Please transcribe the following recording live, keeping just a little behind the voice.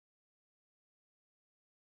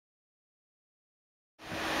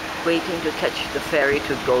waiting to catch the ferry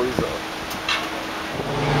to Gozo.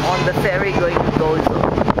 On the ferry going to Gozo.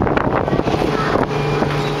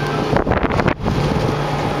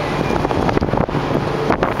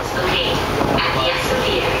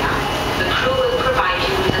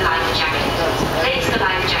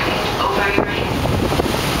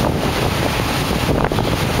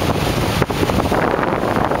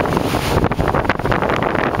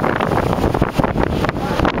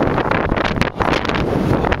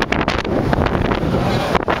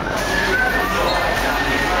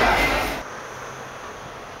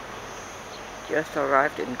 Just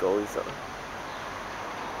arrived in Gozo.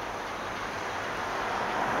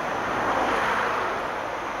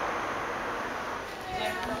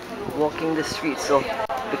 Walking the streets of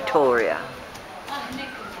Victoria.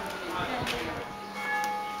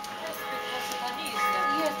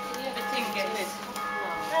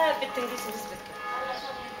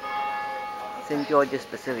 St. George's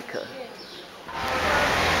Basilica.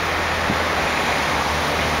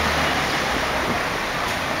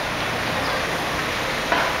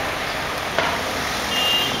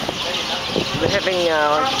 We're having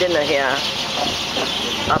dinner here,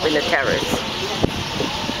 up in the terrace.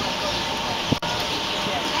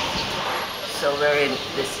 So we're in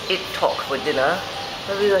this It Talk for dinner,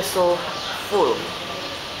 but we were so full.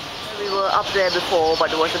 We were up there before,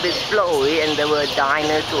 but it was a bit blowy and there were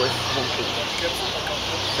diners who were smoking.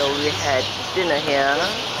 So we had dinner here,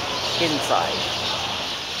 inside.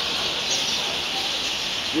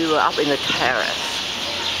 We were up in the terrace.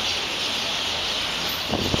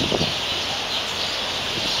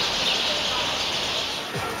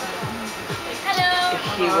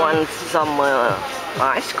 He wants some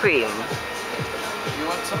ice cream. You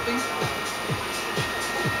want something?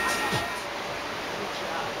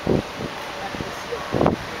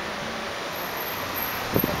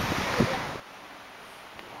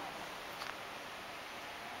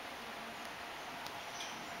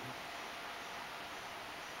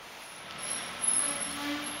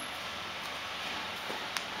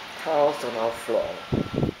 Tiles on our floor.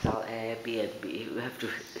 It's our Airbnb. We have to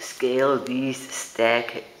scale these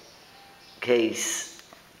staircase,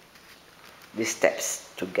 these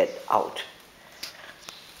steps to get out.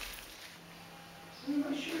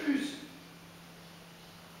 My shoes.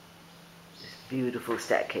 This beautiful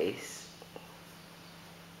staircase.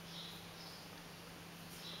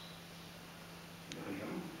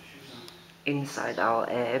 Inside our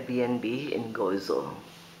Airbnb in Gozo.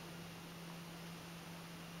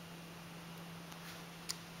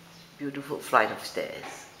 Beautiful flight of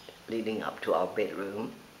stairs leading up to our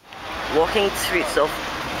bedroom. Walking streets of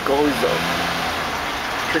Gozo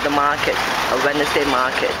to the market, a Wednesday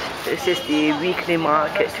market. This is the weekly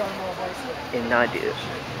market in Nadir.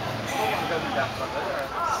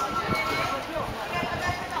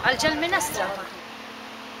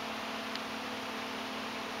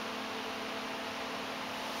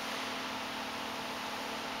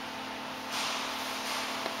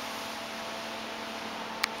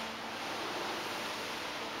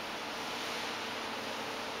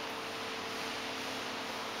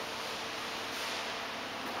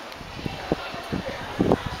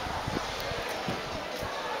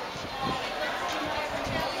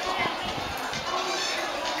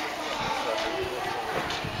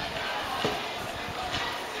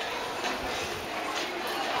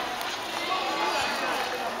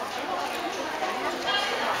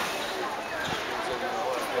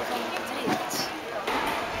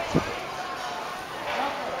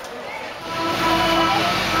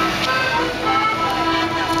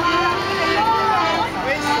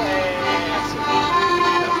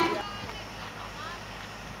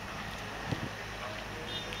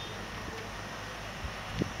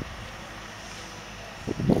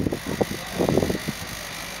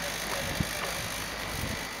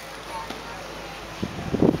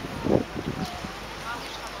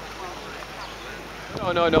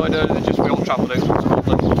 No, just we all travelled out from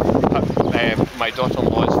Scotland. My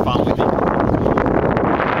daughter-in-law's family.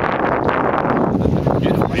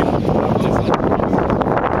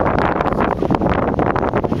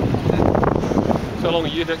 So how long are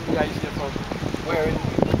you guys here for? We're in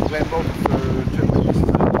Glenbolt for 2 weeks.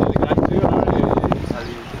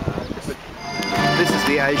 This is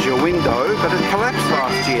the Asia window, but it collapsed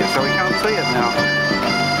last year, so we can't see it now.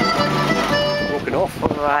 Off.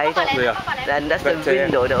 Right, there. Then that's the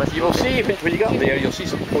window that was. You will see when you get up there, you'll see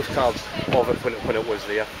some postcards of it when it was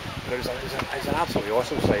there. And it was an absolutely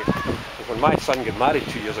awesome sight. When my son got married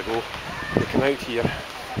 2 years ago, they came out here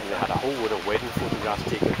and they had a whole load of wedding photographs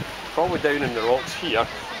taken, probably down in the rocks here,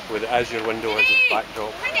 with the Azure window as its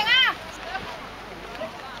backdrop.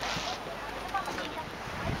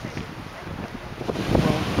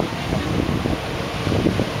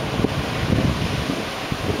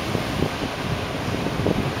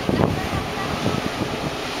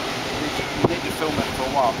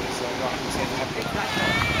 a while because it's getting heavy.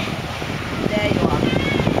 There you are.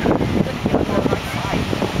 You're on the right side.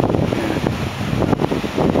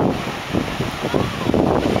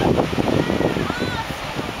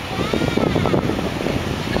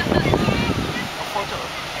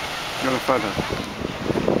 You want a photo?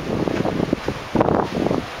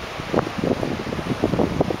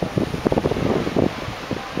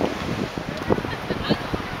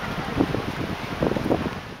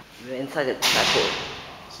 We're inside the chapel.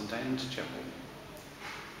 St. Anne's Chapel.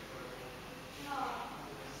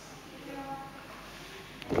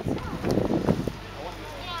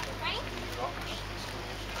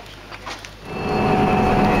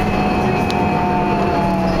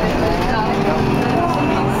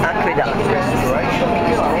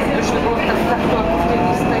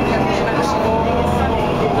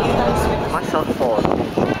 Muscle Fall.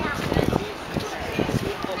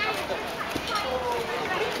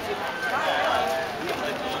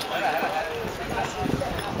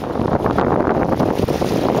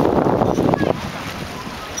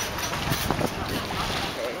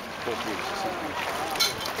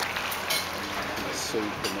 Soup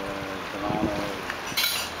and banana.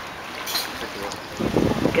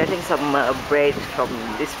 Getting some bread from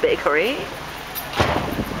this bakery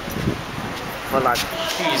for lunch.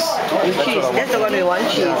 Cheese. Cheese. That's the one we want.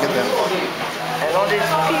 Cheese. And all these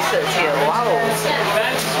pieces here. Wow.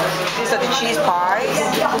 These are the cheese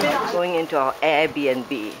pies. Going into our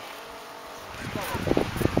Airbnb.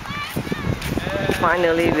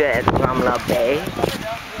 Finally, we're at Ramla Bay.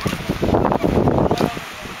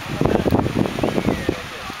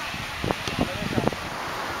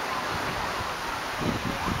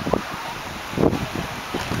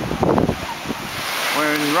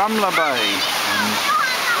 We're in Ramla Bay and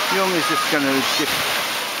Young is just going to dip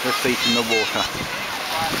her feet in the water.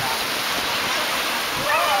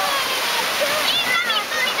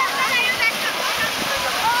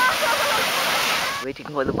 Waiting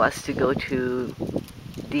for the bus to go to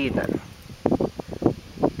dinner.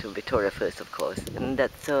 To Victoria first, of course. And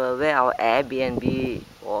that's where our Airbnb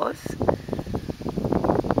was.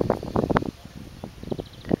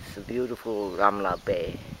 That's a beautiful Ramla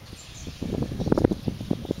Bay.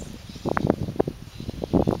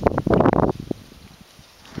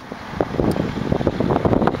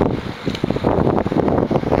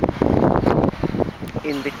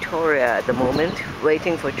 In Victoria at the moment,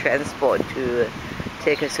 waiting for transport to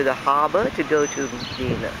take us to the harbour to go to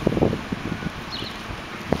dinner.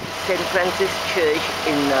 St. Francis Church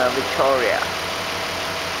in Victoria.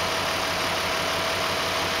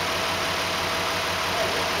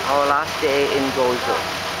 Our last day in Gozo.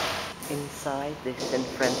 Inside the St.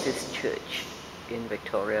 Francis Church in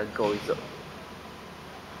Victoria, Gozo.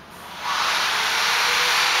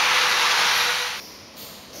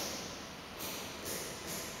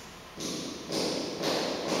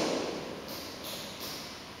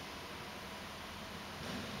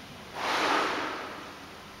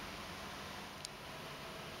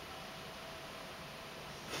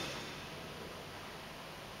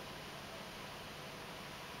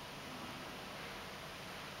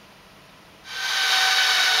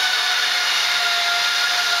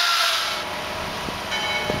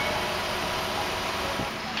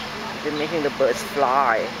 They're making the birds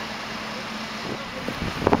fly.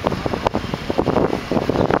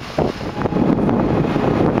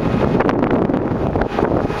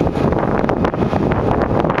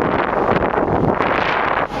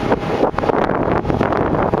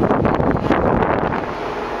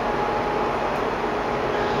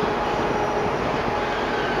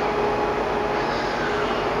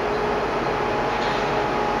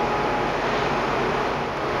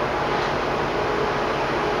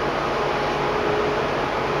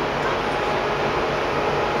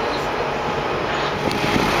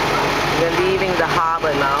 We're leaving the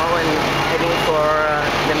harbour now and heading for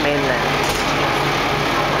the mainland.